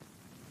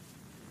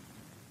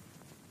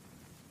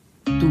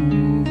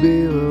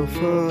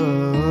बेवफा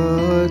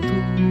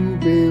तू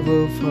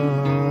बेवफा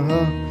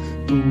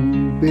तू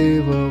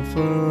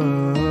बेवफा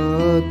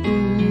तू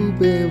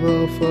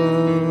बेवफा,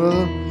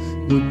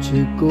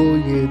 मुझको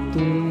ये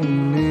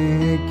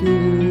तूने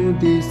क्यों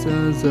दी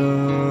सजा,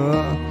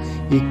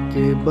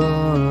 एक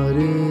बार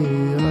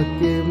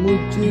आके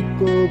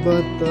मुझको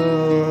बता।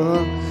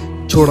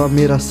 छोड़ा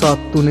मेरा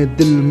साथ तूने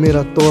दिल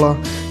मेरा तोड़ा,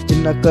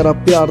 जिन्ना करा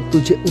प्यार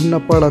तुझे उन्ना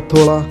पड़ा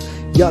थोड़ा।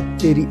 याद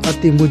तेरी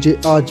आती मुझे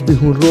आज भी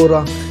हूँ रो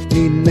रहा,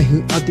 नींद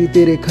नहीं आती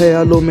तेरे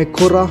ख्यालों में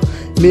खोरा।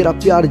 मेरा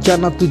प्यार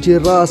जाना तुझे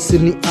रास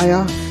नहीं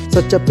आया,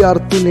 सच्चा प्यार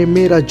तूने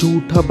मेरा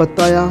झूठा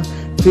बताया।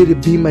 फिर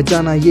भी मैं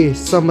जाना ये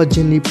समझ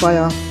नहीं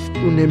पाया,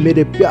 तूने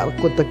मेरे प्यार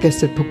को तो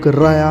कैसे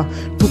ठुकराया।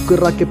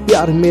 ठुकरा के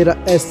प्यार मेरा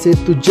ऐसे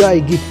तू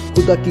जाएगी,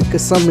 खुदा की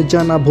कसम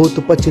जाना बहुत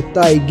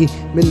पछताएगी।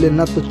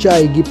 मिलना तो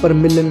चाहेगी पर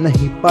मिल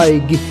नहीं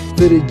पाएगी,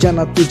 फिर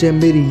जाना तुझे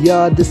मेरी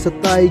याद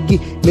सताएगी।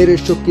 मेरे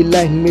शो की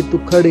लाइन में तू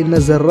खड़ी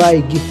नजर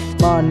आएगी,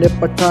 मान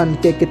पठान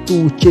कह के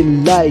तू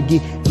चिल्लाएगी।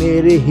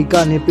 मेरे ही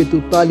गाने पे तू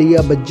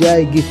तालियां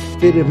बजाएगी,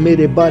 फिर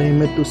मेरे बारे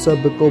में तू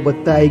सबको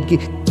बताएगी।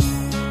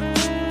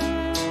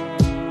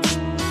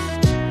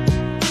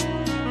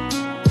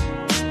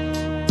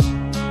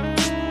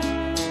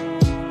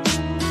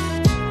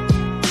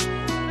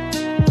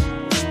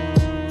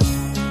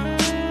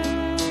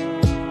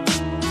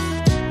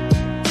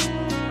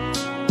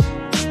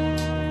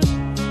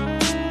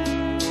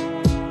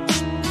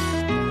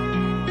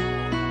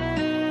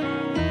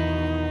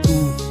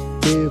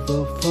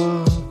 बेवफा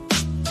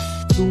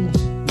तू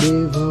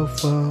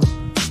बेवफा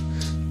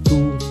तू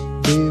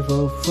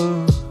बेवफा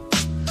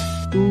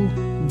तू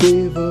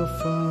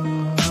बेवफा,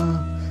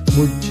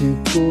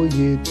 मुझको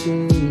ये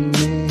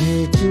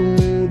तूने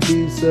क्यों दी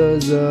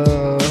सजा,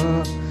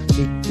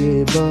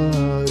 एक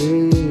बार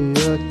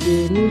आके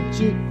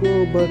मुझको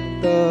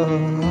बता।